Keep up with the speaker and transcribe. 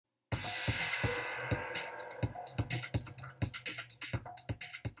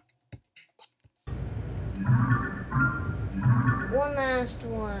one last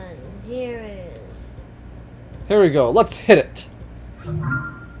one. Here it is. Here we go. Let's hit it. I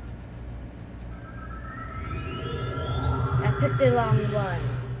picked the wrong one.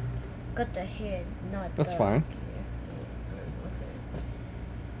 Got the head, not That's the fine.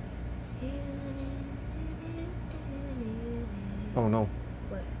 Okay. Oh no.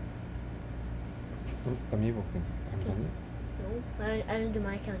 What? Amiibo thing. I haven't done No, I didn't do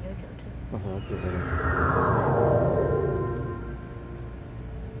my account, your account too. it. I'll do it later.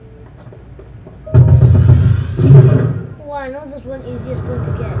 Oh, I know this one easiest one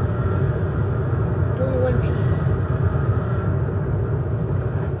to get. It's only one piece.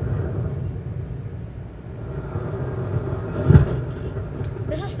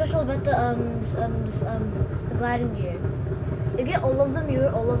 There's a special about the gliding gear. You get all of them, you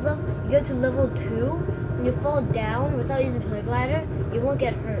get all of them, you get to level 2, when you fall down without using paraglider, you won't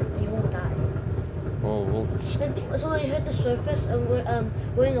get hurt, you won't die. Oh, well. So when you hit the surface,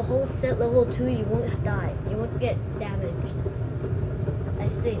 when in the whole set level 2, you won't die. You won't get damaged. I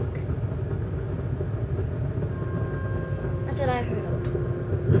think. That's what I heard of.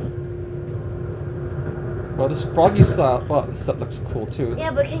 Well, this froggy style. Well, this stuff looks cool too.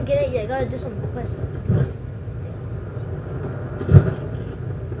 Yeah, but I can't get it yet. I gotta do some quests.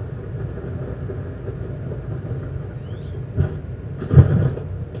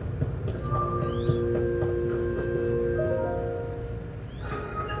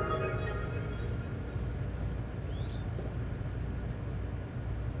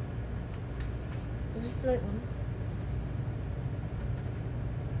 Is this the right one?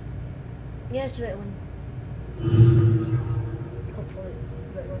 Yeah, it's the right one. Hopefully,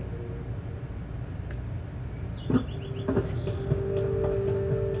 the right one.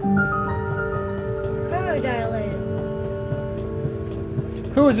 Courage Island.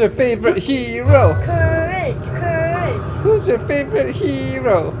 Who's your favorite hero? Courage, courage, Who's your favorite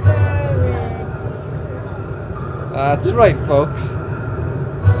hero? courage. That's right, folks.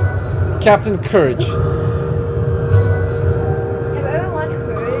 Captain Courage. Have you ever watched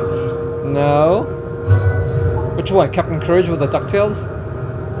Courage? No. Which one? Captain Courage with the DuckTales?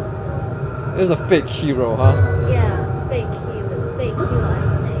 There's a fake hero, huh? Yeah, fake hero, I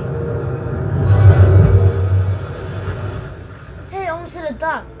say. Hey, I almost hit a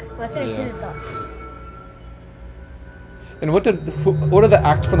duck. Well, I said I hit a duck. And what did the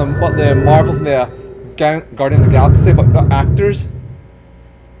actors from the Marvel from the Guardian of the Galaxy say about actors?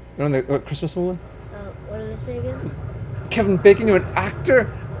 You know, the Christmas one? What did they say again? Kevin Bacon, you're an actor,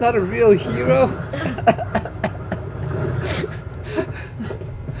 not a real hero.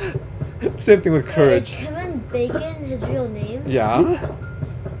 Same thing with Courage. Is Kevin Bacon his real name? Yeah.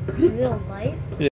 In real life?